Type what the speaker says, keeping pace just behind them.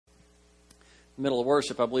middle of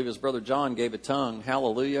worship, I believe his brother John gave a tongue.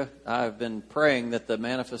 Hallelujah. I've been praying that the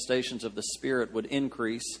manifestations of the Spirit would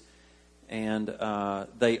increase, and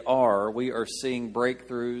they are. We are seeing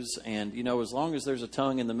breakthroughs, and, as long as there's a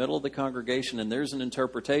tongue in the middle of the congregation and there's an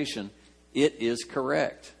interpretation, it is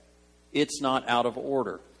correct. It's not out of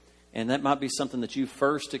order. And that might be something that you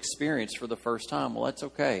first experienced for the first time. Well, that's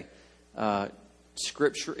okay.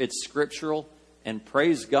 It's scriptural, and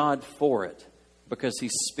praise God for it, because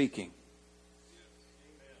He's speaking.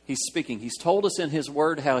 He's speaking. He's told us in His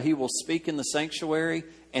Word how He will speak in the sanctuary,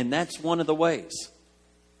 and that's one of the ways.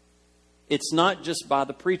 It's not just by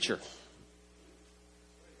the preacher.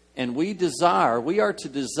 And we are to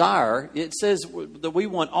desire, it says that we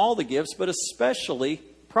want all the gifts, but especially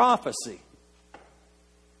prophecy.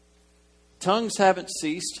 Tongues haven't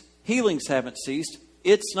ceased. Healings haven't ceased.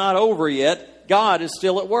 It's not over yet. God is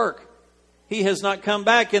still at work. He has not come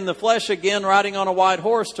back in the flesh again, riding on a white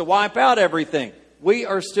horse to wipe out everything. We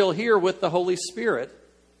are still here with the Holy Spirit,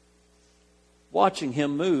 watching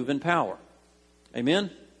Him move in power.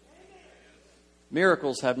 Amen?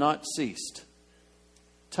 Miracles have not ceased.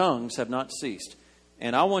 Tongues have not ceased.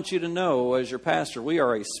 And I want you to know, as your pastor, we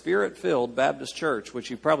are a Spirit-filled Baptist church,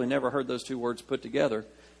 which you've probably never heard those two words put together,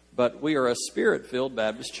 but we are a Spirit-filled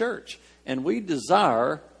Baptist church. And we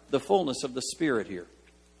desire the fullness of the Spirit here,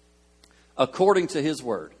 according to His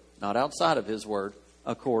Word. Not outside of His Word,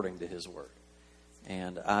 according to His Word.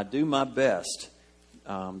 And I do my best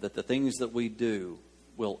that the things that we do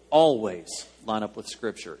will always line up with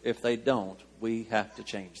Scripture. If they don't, we have to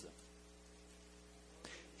change them.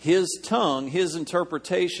 His tongue, His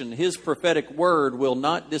interpretation, His prophetic word will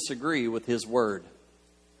not disagree with His Word.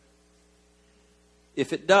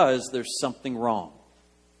 If it does, there's something wrong.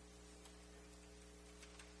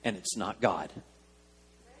 And it's not God.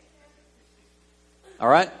 All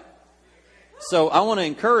right? So I want to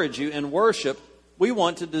encourage you in worship.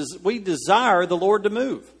 We desire the Lord to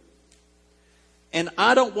move. And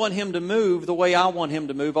I don't want Him to move the way I want Him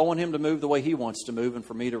to move. I want Him to move the way He wants to move, and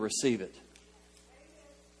for me to receive it.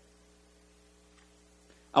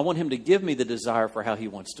 I want Him to give me the desire for how He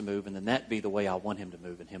wants to move, and then that be the way I want Him to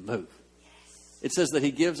move, and Him move. It says that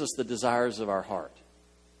He gives us the desires of our heart.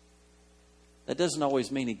 That doesn't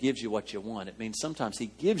always mean He gives you what you want. It means sometimes He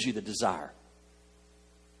gives you the desire.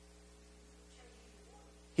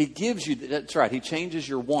 He gives you, that's right, He changes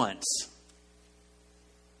your wants.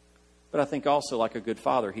 But I think also, like a good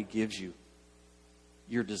father, He gives you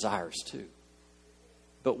your desires too.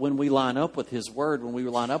 But when we line up with His Word, when we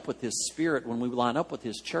line up with His Spirit, when we line up with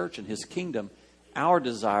His church and His kingdom, our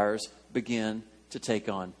desires begin to take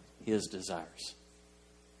on His desires.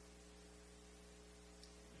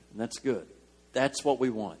 And that's good. That's what we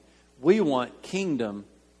want. We want kingdom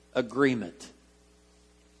agreement,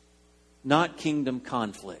 not kingdom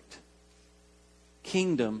conflict.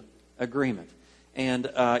 Kingdom agreement. And,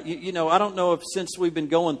 I don't know if since we've been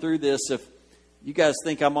going through this, if you guys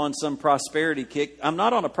think I'm on some prosperity kick. I'm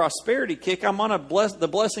not on a prosperity kick. I'm on the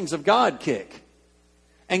blessings of God kick.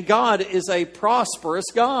 And God is a prosperous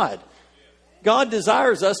God. God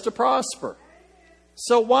desires us to prosper.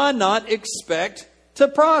 So why not expect to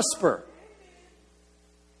prosper?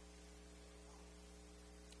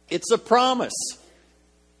 It's a promise.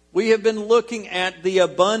 We have been looking at the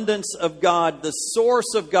abundance of God, the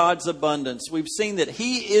source of God's abundance. We've seen that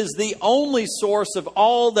He is the only source of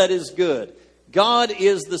all that is good. God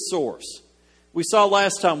is the source. We saw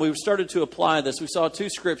last time, we started to apply this. We saw two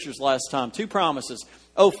scriptures last time, two promises.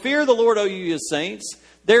 Oh, fear the Lord, O you His saints.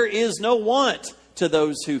 There is no want to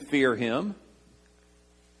those who fear Him.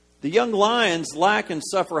 The young lions lack and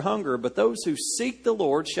suffer hunger, but those who seek the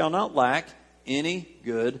Lord shall not lack any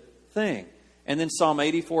good thing. And then Psalm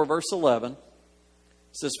 84, verse 11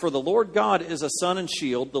 says, For the Lord God is a sun and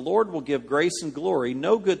shield. The Lord will give grace and glory.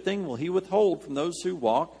 No good thing will He withhold from those who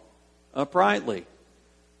walk uprightly.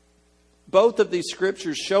 Both of these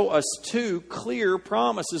scriptures show us two clear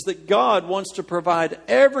promises that God wants to provide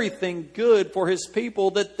everything good for His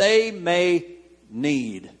people that they may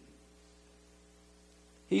need.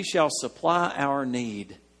 He shall supply our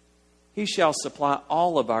need. He shall supply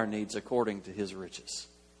all of our needs according to His riches.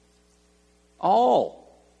 All.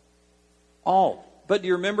 But do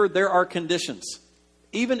you remember, there are conditions.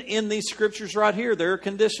 Even in these scriptures right here, there are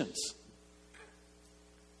conditions.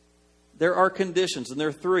 There are conditions, and there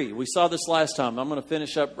are three. We saw this last time. I'm going to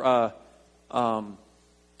finish up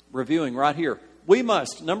reviewing right here. We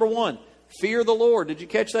must, number one, fear the Lord. Did you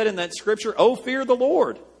catch that in that scripture? Oh, fear the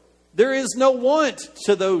Lord. There is no want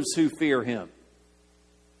to those who fear Him.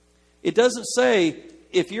 It doesn't say,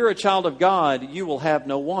 if you're a child of God, you will have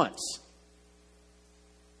no wants.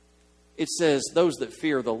 It says, those that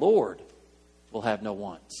fear the Lord will have no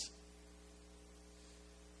wants.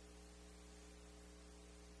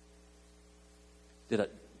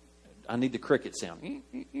 I need the cricket sound.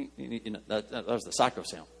 That was the psycho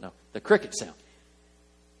sound. No, the cricket sound.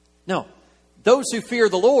 No, those who fear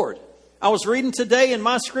the Lord. I was reading today in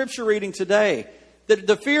my scripture reading today that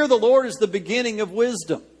the fear of the Lord is the beginning of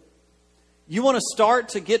wisdom. You want to start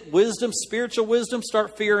to get wisdom, spiritual wisdom,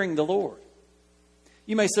 start fearing the Lord.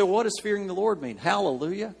 You may say, well, what does fearing the Lord mean?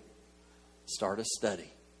 Hallelujah. Start a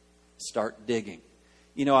study. Start digging.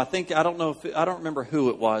 You know, I don't remember who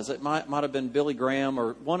it was. It might have been Billy Graham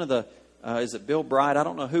or one of the, is it Bill Bright? I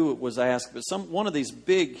don't know who it was asked, but one of these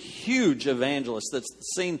big, huge evangelists that's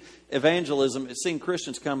seen evangelism, it's seen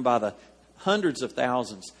Christians come by the hundreds of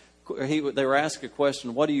thousands. They were asked a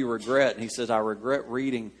question, what do you regret? And he says, I regret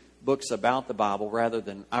reading books about the Bible rather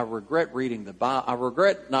than, I regret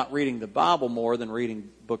not reading the Bible more than reading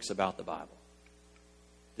books about the Bible.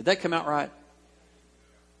 Did that come out right?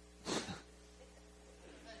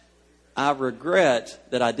 I regret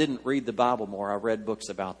that I didn't read the Bible more. I read books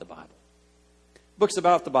about the Bible. Books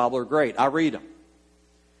about the Bible are great. I read them.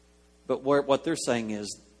 But what they're saying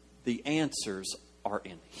is the answers are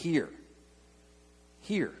in here.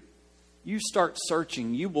 Here. You start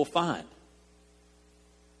searching, you will find.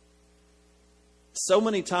 So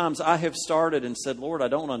many times I have started and said, Lord, I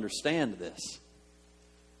don't understand this.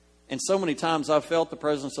 And so many times I've felt the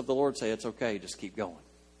presence of the Lord say, it's okay, just keep going.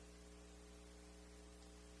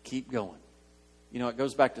 Keep going. You know, it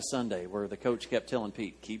goes back to Sunday where the coach kept telling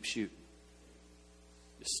Pete, keep shooting.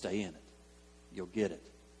 Just stay in it. You'll get it.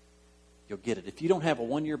 You'll get it. If you don't have a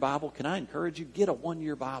 1-year Bible, can I encourage you? Get a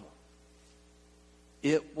 1-year Bible.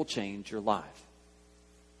 It will change your life.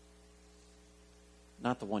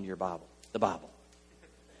 Not the 1-year Bible. The Bible.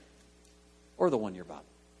 Or the 1-year Bible.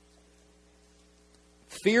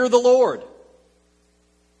 Fear the Lord.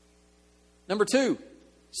 Number 2,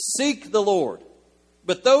 seek the Lord.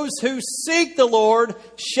 But those who seek the Lord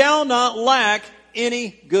shall not lack any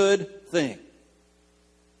good thing.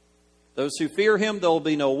 Those who fear Him, there will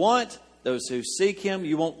be no want. Those who seek Him,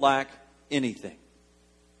 you won't lack anything.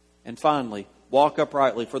 And finally, walk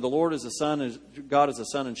uprightly. For the Lord is the sun, God is the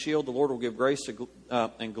sun and shield. The Lord will give grace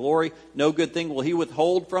and glory. No good thing will He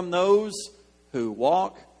withhold from those who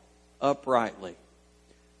walk uprightly.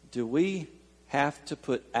 Do we have to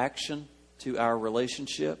put action to our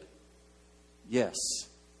relationship? Yes.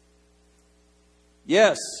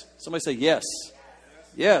 Yes. Somebody say yes.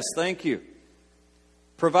 Yes, thank you.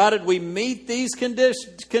 Provided we meet these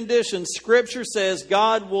conditions, Scripture says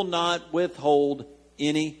God will not withhold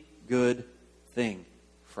any good thing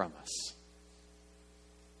from us.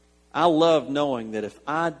 I love knowing that if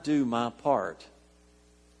I do my part,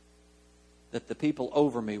 that the people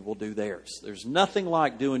over me will do theirs. There's nothing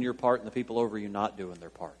like doing your part and the people over you not doing their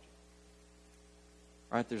part.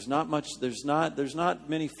 Right? There's not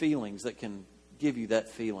many feelings that can give you that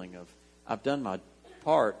feeling of, I've done my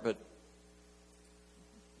part, but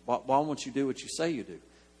why won't you do what you say you do?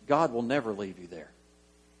 God will never leave you there.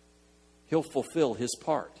 He'll fulfill His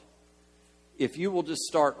part. If you will just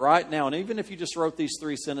start right now, and even if you just wrote these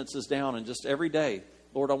 3 sentences down and just every day,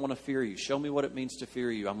 Lord, I want to fear You. Show me what it means to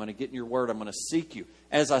fear You. I'm going to get in Your Word. I'm going to seek You.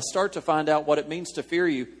 As I start to find out what it means to fear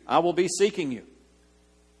You, I will be seeking You.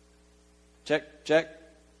 Check, check.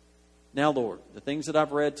 Now, Lord, the things that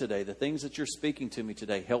I've read today, the things that You're speaking to me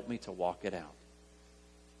today, help me to walk it out.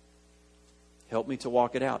 Help me to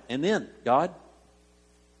walk it out. And then, God,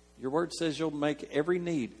 Your Word says You'll make every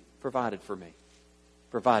need provided for me.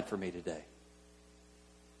 Provide for me today.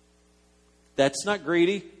 That's not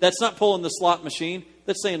greedy. That's not pulling the slot machine.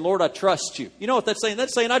 That's saying, Lord, I trust You. You know what that's saying?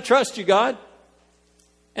 That's saying, I trust You, God.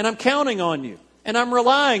 And I'm counting on You. And I'm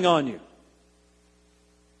relying on You.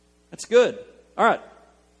 That's good. All right.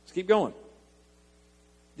 Let's keep going.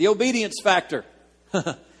 The obedience factor.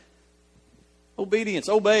 Obedience.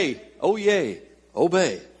 Obey. Oh, yay.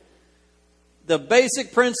 Obey. The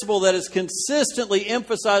basic principle that is consistently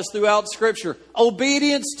emphasized throughout Scripture.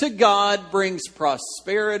 Obedience to God brings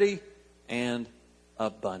prosperity and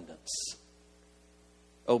abundance.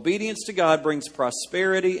 Obedience to God brings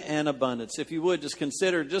prosperity and abundance. If you would, just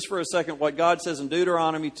consider just for a second what God says in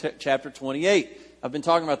Deuteronomy chapter 28. I've been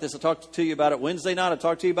talking about this. I talked to you about it Wednesday night. I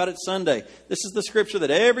talked to you about it Sunday. This is the scripture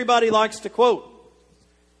that everybody likes to quote.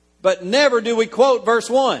 But never do we quote verse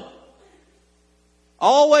 1.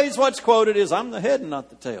 Always what's quoted is, I'm the head and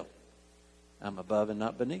not the tail. I'm above and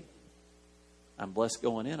not beneath. I'm blessed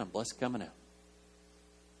going in. I'm blessed coming out.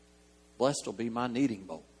 Blessed will be my kneading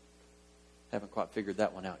bowl. Haven't quite figured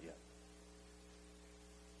that one out yet.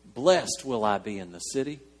 Blessed will I be in the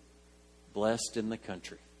city. Blessed in the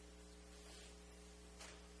country.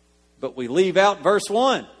 But we leave out verse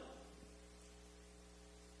 1.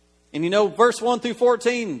 And you know, verse 1 through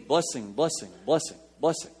 14, blessing, blessing, blessing,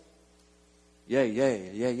 blessing. Yay,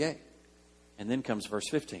 yay, yay, yay. And then comes verse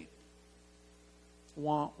 15.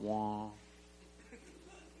 Wah, wah.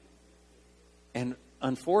 And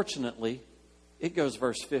unfortunately, it goes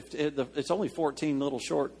verse 15. It's only 14 little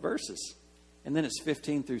short verses. And then it's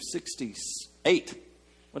 15 through 68.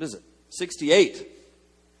 What is it? 68.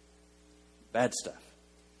 Bad stuff.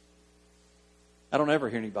 I don't ever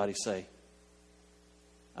hear anybody say,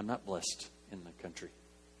 I'm not blessed in the country.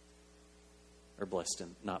 Or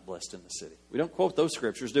not blessed in the city. We don't quote those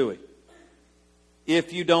scriptures, do we?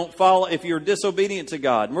 If you're disobedient to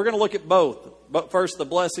God. And we're going to look at both. But first the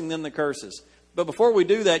blessing, then the curses. But before we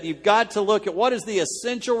do that, you've got to look at what is the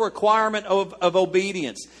essential requirement of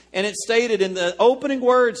obedience. And it's stated in the opening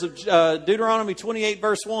words of Deuteronomy 28,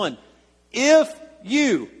 verse 1.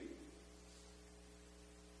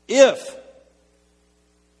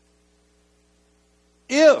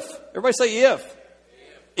 Everybody say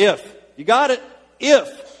if. You got it?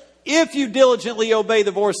 If you diligently obey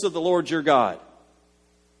the voice of the Lord your God.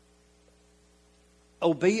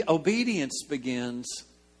 Obedience begins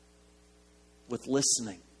with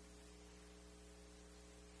listening.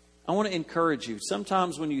 I want to encourage you.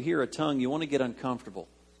 Sometimes when you hear a tongue, you want to get uncomfortable.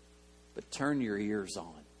 But turn your ears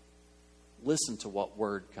on. Listen to what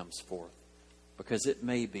word comes forth. Because it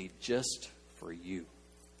may be just for you.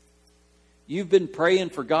 You've been praying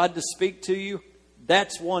for God to speak to you.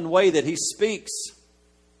 That's one way that He speaks.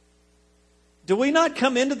 Do we not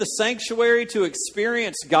come into the sanctuary to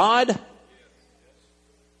experience God?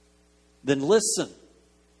 Then listen.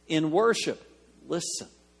 In worship, listen.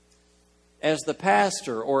 As the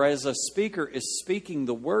pastor or as a speaker is speaking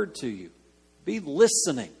the word to you, be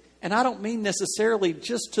listening. And I don't mean necessarily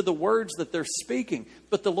just to the words that they're speaking,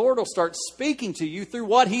 but the Lord will start speaking to you through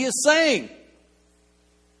what He is saying.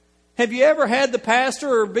 Have you ever had the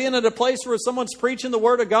pastor or been at a place where someone's preaching the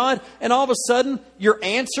Word of God and all of a sudden your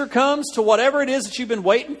answer comes to whatever it is that you've been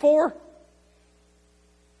waiting for?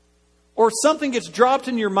 Or something gets dropped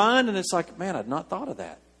in your mind and it's like, man, I'd not thought of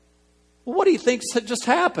that. Well, what do you think just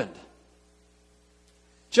happened?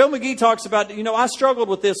 Joe McGee talks about, I struggled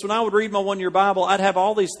with this. When I would read my one-year Bible, I'd have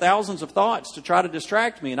all these thousands of thoughts to try to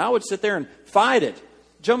distract me. And I would sit there and fight it.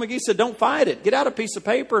 Joe McGee said, don't fight it. Get out a piece of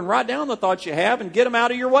paper and write down the thoughts you have and get them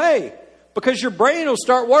out of your way. Because your brain will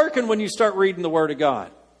start working when you start reading the Word of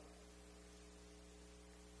God.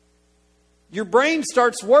 Your brain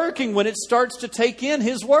starts working when it starts to take in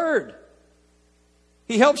His Word.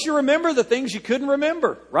 He helps you remember the things you couldn't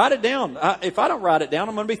remember. Write it down. If I don't write it down,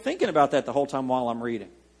 I'm going to be thinking about that the whole time while I'm reading.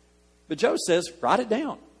 But Joe says, write it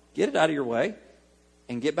down. Get it out of your way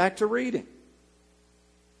and get back to reading.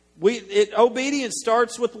 Obedience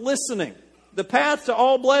starts with listening. The path to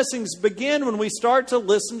all blessings begin when we start to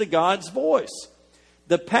listen to God's voice.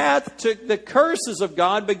 The path to the curses of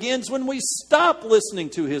God begins when we stop listening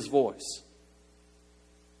to His voice.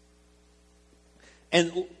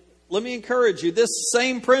 And let me encourage you, this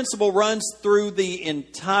same principle runs through the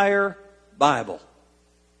entire Bible.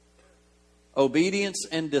 Obedience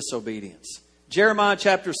and disobedience. Jeremiah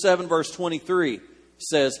chapter 7 verse 23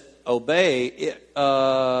 says, here's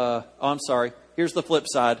the flip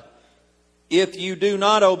side. If you do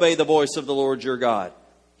not obey the voice of the Lord your God.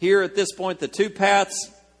 Here at this point, the two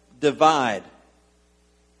paths divide.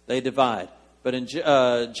 They divide. But in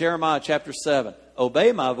Jeremiah chapter 7,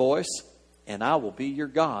 obey my voice, and I will be your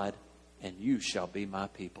God, and you shall be my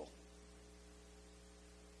people.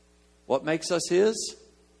 What makes us His?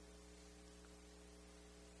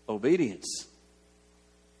 Obedience.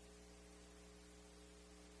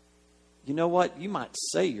 You know what? You might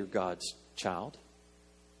say you're God's child.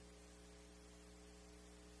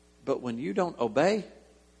 But when you don't obey,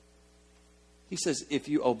 He says, if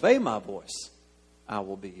you obey my voice, I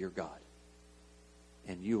will be your God.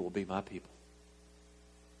 And you will be my people.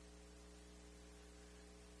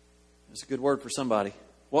 That's a good word for somebody.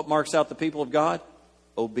 What marks out the people of God?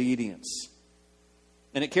 Obedience.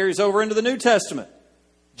 And it carries over into the New Testament.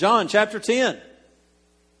 John chapter 10. It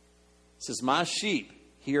says, my sheep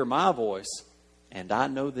hear my voice, and I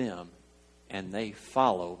know them, and they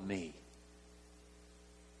follow me.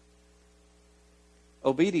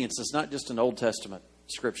 Obedience is not just an Old Testament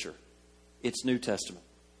scripture. It's New Testament.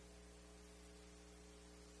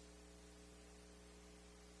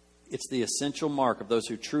 It's the essential mark of those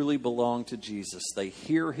who truly belong to Jesus. They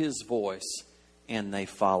hear His voice and they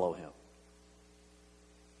follow Him.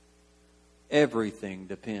 Everything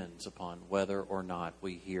depends upon whether or not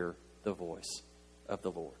we hear the voice of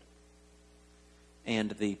the Lord.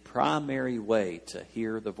 And the primary way to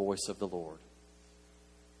hear the voice of the Lord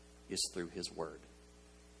is through His Word.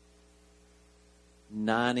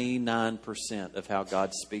 99% of how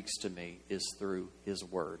God speaks to me is through His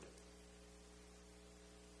Word.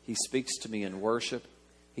 He speaks to me in worship.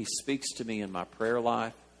 He speaks to me in my prayer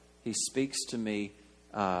life. He speaks to me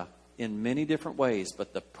in many different ways,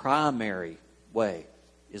 but the primary way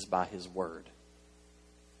is by His Word.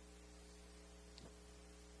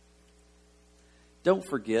 Don't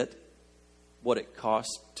forget what it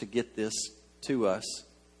cost to get this to us.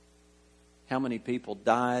 How many people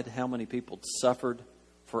died, how many people suffered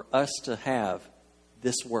for us to have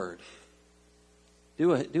this Word.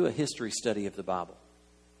 Do a history study of the Bible.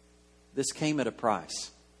 This came at a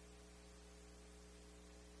price.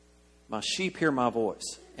 My sheep hear my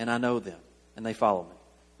voice, and I know them, and they follow me.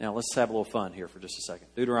 Now, let's have a little fun here for just a second.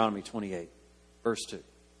 Deuteronomy 28, verse 2.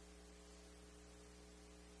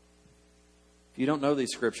 If you don't know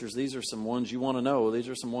these scriptures, these are some ones you want to know. These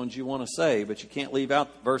are some ones you want to say, but you can't leave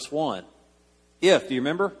out verse 1. If, do you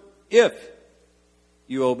remember? If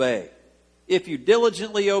you obey. If you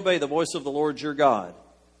diligently obey the voice of the Lord your God,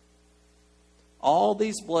 all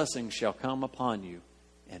these blessings shall come upon you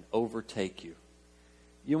and overtake you.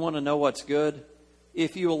 You want to know what's good?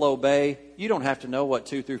 If you will obey, you don't have to know what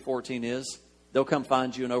 2 through 14 is. They'll come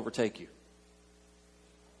find you and overtake you.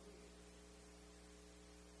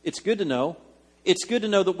 It's good to know. It's good to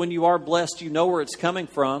know that when you are blessed, you know where it's coming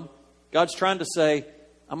from. God's trying to say,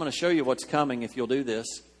 I'm going to show you what's coming if you'll do this,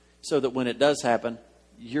 so that when it does happen,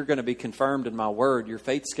 you're going to be confirmed in my word. Your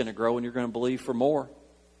faith's going to grow and you're going to believe for more.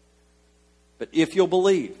 But if you'll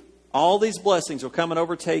believe, all these blessings will come and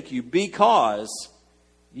overtake you because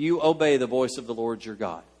you obey the voice of the Lord your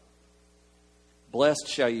God. Blessed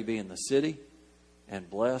shall you be in the city, and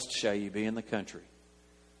blessed shall you be in the country.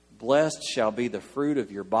 Blessed shall be the fruit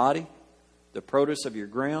of your body, the produce of your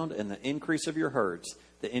ground, and the increase of your herds,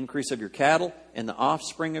 the increase of your cattle, and the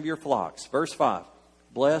offspring of your flocks. Verse 5,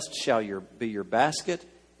 blessed shall be your basket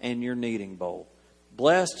and your kneading bowl.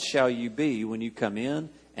 Blessed shall you be when you come in,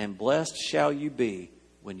 and blessed shall you be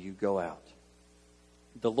when you go out.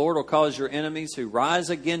 The Lord will cause your enemies who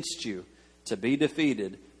rise against you to be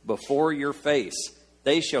defeated before your face.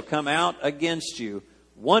 They shall come out against you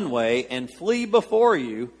one way and flee before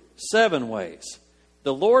you 7 ways.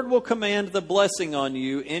 The Lord will command the blessing on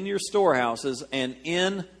you in your storehouses and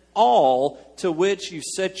in all to which you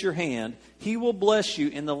set your hand. He will bless you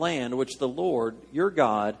in the land which the Lord your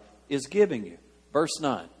God is giving you. Verse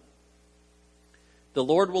 9. The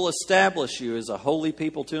Lord will establish you as a holy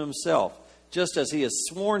people to Himself, just as He has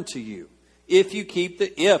sworn to you. If you keep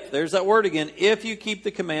there's that word again, if you keep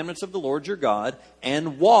the commandments of the Lord your God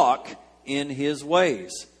and walk in His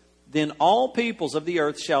ways, then all peoples of the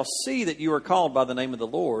earth shall see that you are called by the name of the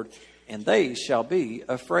Lord, and they shall be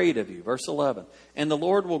afraid of you. Verse 11. And the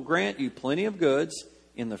Lord will grant you plenty of goods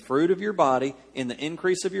in the fruit of your body, in the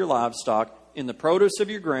increase of your livestock, in the produce of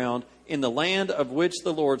your ground, in the land of which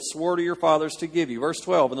the Lord swore to your fathers to give you. Verse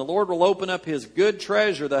 12. And the Lord will open up His good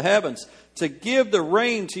treasure, the heavens, to give the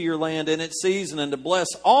rain to your land in its season, and to bless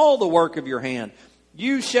all the work of your hand.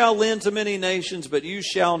 You shall lend to many nations, but you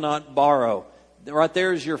shall not borrow. Right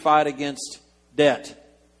there is your fight against debt.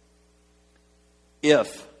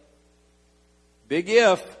 If. Big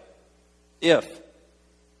if. If.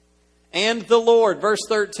 And the Lord, verse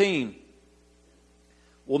 13,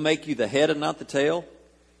 will make you the head and not the tail.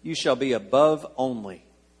 You shall be above only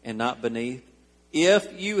and not beneath,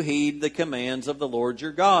 if you heed the commands of the Lord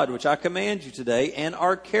your God, which I command you today, and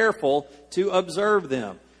are careful to observe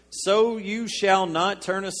them. So you shall not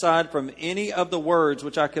turn aside from any of the words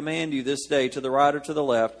which I command you this day to the right or to the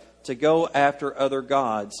left, to go after other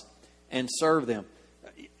gods and serve them.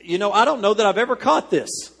 You know, I don't know that I've ever caught this.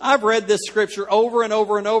 I've read this scripture over and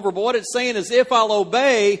over and over, but what it's saying is if I'll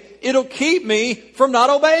obey, it'll keep me from not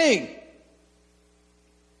obeying.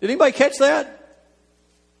 Did anybody catch that?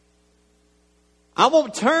 I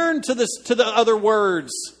won't turn to the other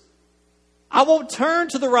words. I won't turn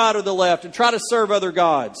to the right or the left and try to serve other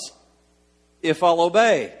gods if I'll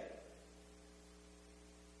obey.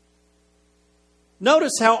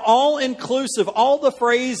 Notice how all-inclusive all the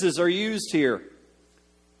phrases are used here.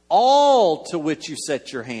 All to which you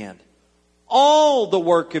set your hand. All the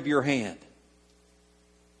work of your hand.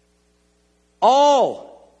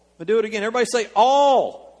 All. I'll do it again. Everybody say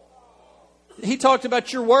all. He talked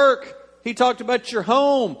about your work. He talked about your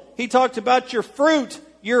home. He talked about your fruit,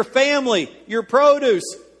 your family, your produce,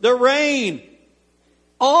 the rain.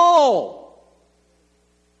 All.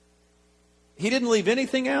 He didn't leave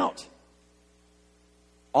anything out.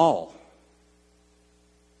 All.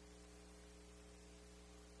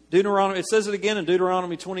 Deuteronomy, it says it again in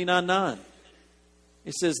Deuteronomy 29:9.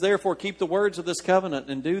 It says, therefore keep the words of this covenant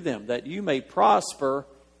and do them, that you may prosper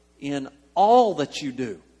in all that you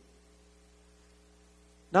do.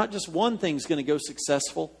 Not just one thing's going to go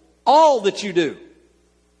successful, all that you do.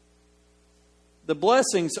 The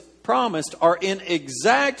blessings promised are in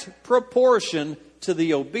exact proportion to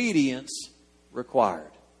the obedience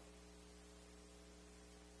required.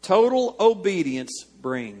 Total obedience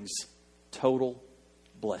brings total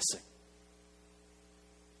blessing.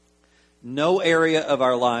 No area of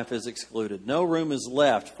our life is excluded. No room is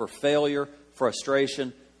left for failure,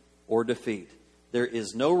 frustration, or defeat. There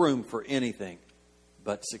is no room for anything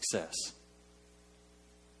but success.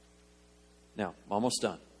 Now, I'm almost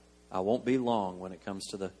done. I won't be long when it comes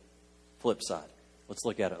to the flip side. Let's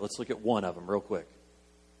look at it. Let's look at one of them real quick.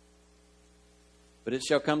 But it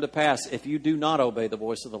shall come to pass, if you do not obey the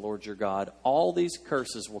voice of the Lord your God, all these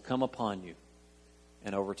curses will come upon you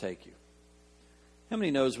and overtake you. How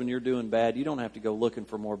many knows when you're doing bad, you don't have to go looking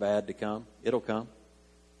for more bad to come? It'll come.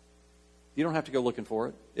 You don't have to go looking for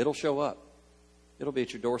it. It'll show up. It'll be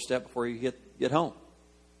at your doorstep before you get home.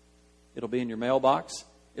 It'll be in your mailbox.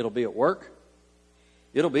 It'll be at work.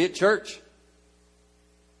 It'll be at church.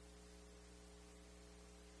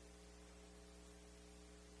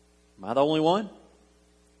 Am I the only one?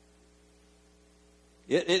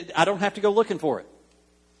 I don't have to go looking for it.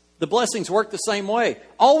 The blessings work the same way.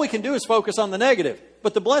 All we can do is focus on the negative,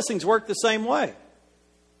 but the blessings work the same way.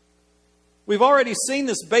 We've already seen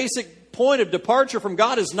this basic point of departure from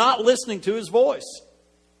God is not listening to His voice.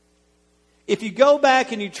 If you go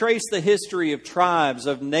back and you trace the history of tribes,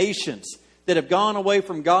 of nations that have gone away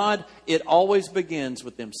from God, it always begins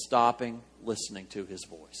with them stopping listening to His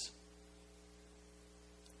voice.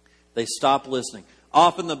 They stop listening.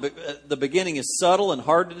 Often the beginning is subtle and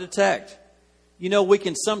hard to detect. You know, we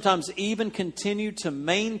can sometimes even continue to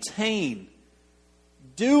maintain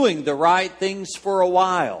doing the right things for a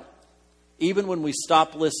while, even when we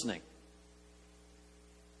stop listening.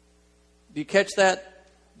 Do you catch that?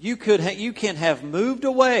 You can have moved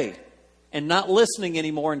away and not listening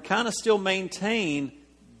anymore and kind of still maintain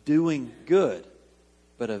doing good,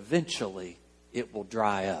 but eventually it will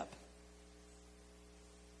dry up.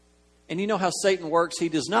 And you know how Satan works? He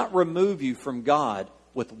does not remove you from God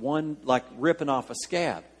with one, like ripping off a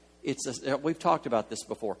scab. We've talked about this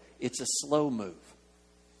before. It's a slow move.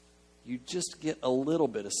 You just get a little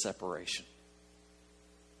bit of separation.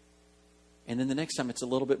 And then the next time it's a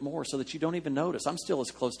little bit more so that you don't even notice. I'm still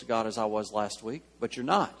as close to God as I was last week, but you're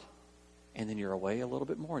not. And then you're away a little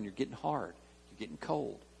bit more and you're getting hard. You're getting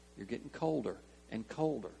cold. You're getting colder and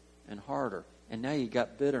colder and harder. And now you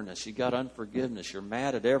got bitterness. You got unforgiveness. You're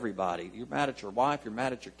mad at everybody. You're mad at your wife. You're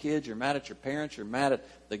mad at your kids. You're mad at your parents. You're mad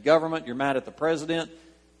at the government. You're mad at the president.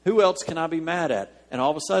 Who else can I be mad at? And all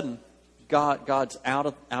of a sudden, God's out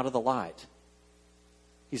of the light.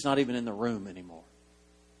 He's not even in the room anymore.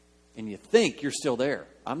 And you think you're still there.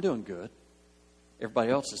 I'm doing good.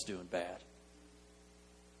 Everybody else is doing bad.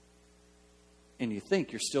 And you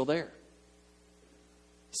think you're still there.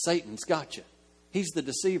 Satan's got you. He's the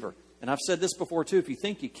deceiver. And I've said this before too, if you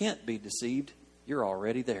think you can't be deceived, you're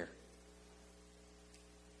already there.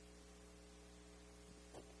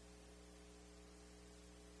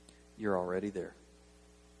 You're already there.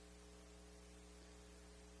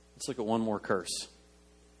 Let's look at one more curse.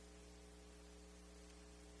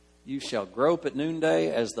 You shall grope at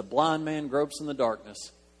noonday as the blind man gropes in the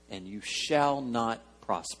darkness, and you shall not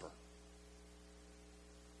prosper.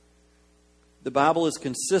 The Bible is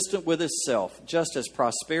consistent with itself. Just as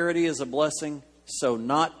prosperity is a blessing, so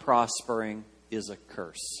not prospering is a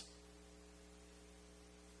curse.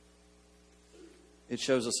 It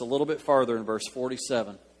shows us a little bit farther in verse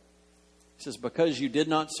 47. It says, because you did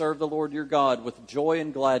not serve the Lord your God with joy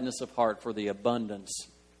and gladness of heart for the abundance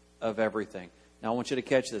of everything. Now I want you to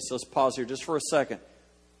catch this. Let's pause here just for a second.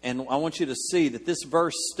 And I want you to see that this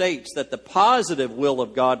verse states that the positive will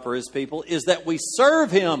of God for His people is that we serve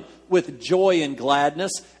Him with joy and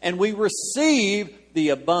gladness and we receive the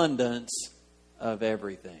abundance of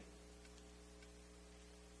everything.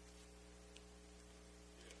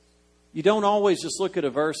 You don't always just look at a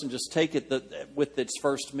verse and just take it with its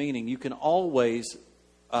first meaning. You can always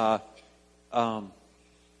take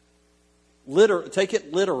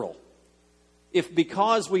it literal. If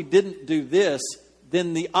because we didn't do this,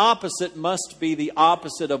 then the opposite must be the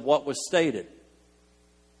opposite of what was stated.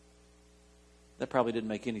 That probably didn't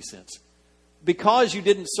make any sense. Because you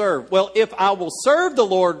didn't serve. Well, if I will serve the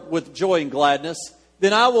Lord with joy and gladness,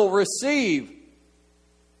 then I will receive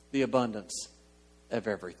the abundance of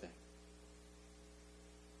everything.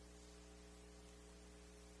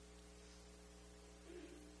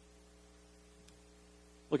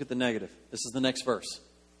 Look at the negative. This is the next verse.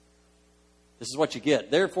 This is what you get.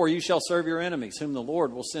 Therefore you shall serve your enemies, whom the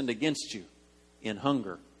Lord will send against you in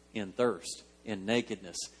hunger, in thirst, in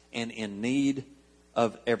nakedness, and in need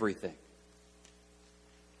of everything.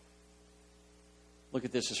 Look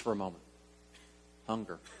at this just for a moment.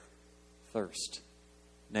 Hunger, thirst,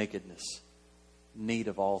 nakedness, need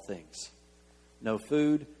of all things. No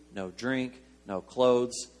food, no drink, no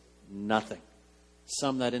clothes, nothing.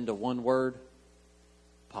 Sum that into one word: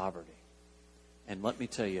 poverty. And let me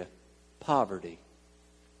tell you, poverty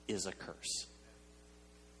is a curse.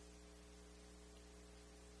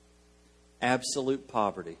 Absolute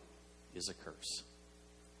poverty is a curse.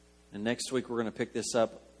 And next week we're going to pick this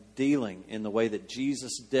up, dealing in the way that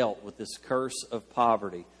Jesus dealt with this curse of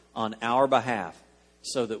poverty on our behalf,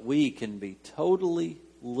 so that we can be totally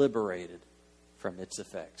liberated from its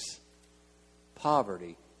effects.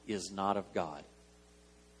 Poverty is not of God.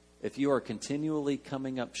 If you are continually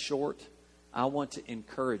coming up short, I want to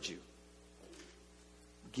encourage you.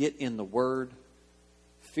 Get in the Word,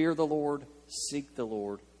 fear the Lord, seek the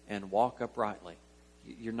Lord, and walk uprightly.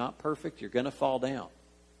 You're not perfect. You're going to fall down.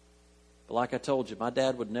 But like I told you, my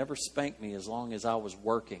dad would never spank me as long as I was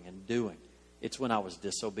working and doing. It's when I was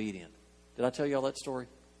disobedient. Did I tell you all that story?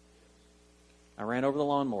 I ran over the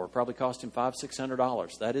lawnmower. Probably cost him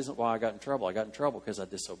 $500-$600. That isn't why I got in trouble. I got in trouble because I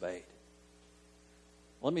disobeyed.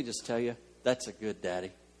 Let me just tell you, that's a good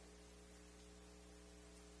daddy.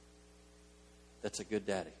 That's a good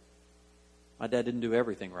daddy. My dad didn't do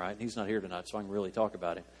everything right. He's not here tonight, so I can really talk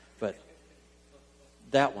about him. But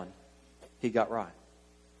that one, he got right.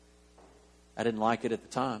 I didn't like it at the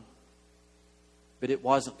time. But it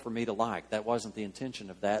wasn't for me to like. That wasn't the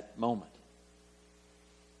intention of that moment.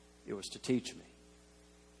 It was to teach me.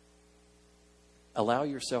 Allow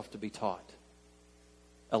yourself to be taught.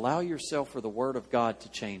 Allow yourself for the Word of God to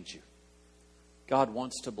change you. God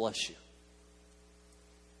wants to bless you.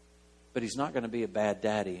 But He's not going to be a bad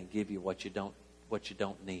daddy and give you what you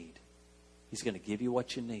don't need. He's going to give you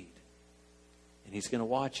what you need. And He's going to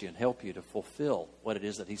watch you and help you to fulfill what it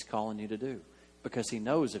is that He's calling you to do. Because He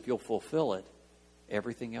knows if you'll fulfill it,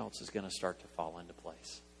 everything else is going to start to fall into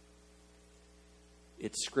place.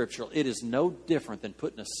 It's scriptural. It is no different than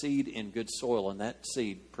putting a seed in good soil and that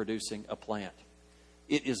seed producing a plant.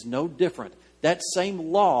 It is no different. That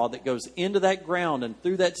same law that goes into that ground and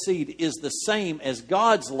through that seed is the same as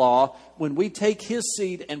God's law. When we take His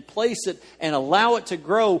seed and place it and allow it to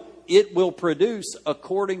grow, it will produce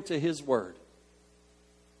according to His Word.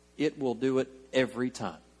 It will do it every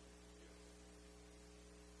time.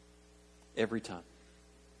 Every time.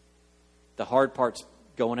 The hard part's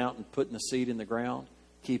going out and putting the seed in the ground,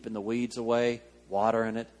 keeping the weeds away,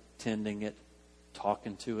 watering it, tending it,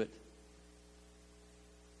 talking to it,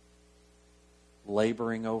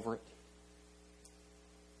 laboring over it.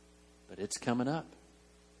 But it's coming up.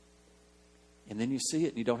 And then you see it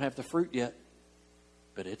and you don't have the fruit yet,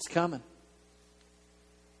 but it's coming.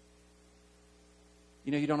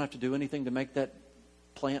 You know, you don't have to do anything to make that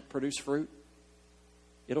plant produce fruit.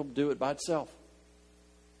 It'll do it by itself.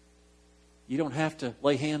 You don't have to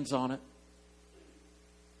lay hands on it.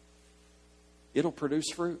 It'll produce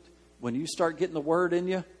fruit. When you start getting the Word in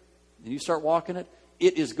you and you start walking it,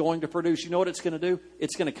 it is going to produce. You know what it's going to do?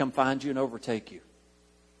 It's going to come find you and overtake you.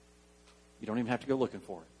 You don't even have to go looking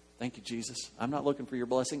for it. Thank you, Jesus. I'm not looking for your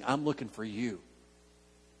blessing. I'm looking for you.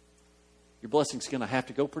 Your blessing's going to have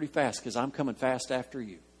to go pretty fast because I'm coming fast after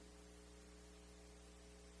you.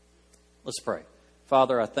 Let's pray.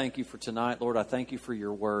 Father, I thank you for tonight. Lord, I thank you for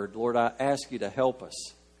your word. Lord, I ask you to help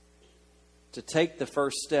us to take the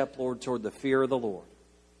first step, Lord, toward the fear of the Lord.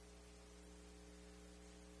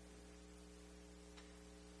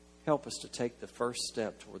 Help us to take the first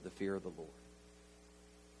step toward the fear of the Lord.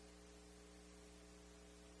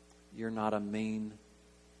 You're not a mean,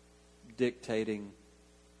 dictating,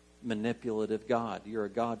 manipulative God. You're a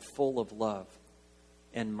God full of love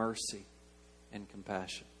and mercy and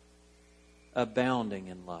compassion, abounding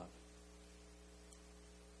in love.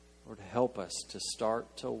 Lord, help us to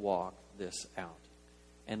start to walk this out.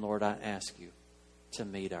 And Lord, I ask you to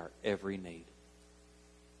meet our every need,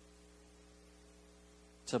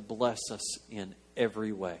 to bless us in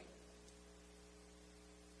every way.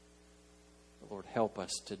 Lord, help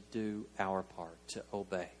us to do our part, to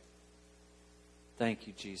obey. Thank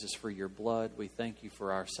you, Jesus, for your blood. We thank you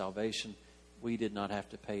for our salvation. We did not have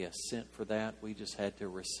to pay a cent for that. We just had to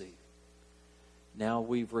receive. Now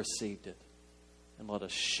we've received it. And let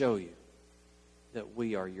us show you that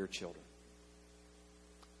we are your children.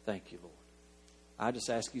 Thank you, Lord. I just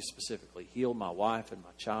ask you specifically, heal my wife and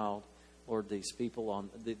my child. Lord, these people on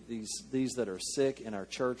these that are sick in our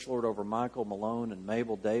church, Lord, over Michael Malone and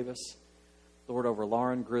Mabel Davis. Lord, over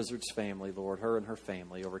Lauren Grizzard's family, Lord, her and her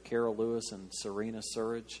family, over Carol Lewis and Serena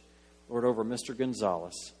Surridge. Lord, over Mr.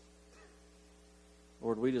 Gonzalez.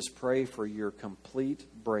 Lord, we just pray for your complete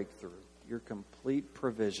breakthrough, your complete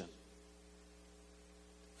provision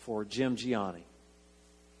for Jim Gianni.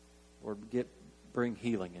 Lord, bring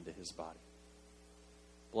healing into his body.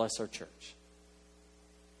 Bless our church.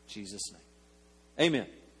 In Jesus' name. Amen.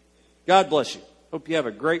 God bless you. Hope you have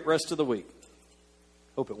a great rest of the week.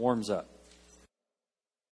 Hope it warms up.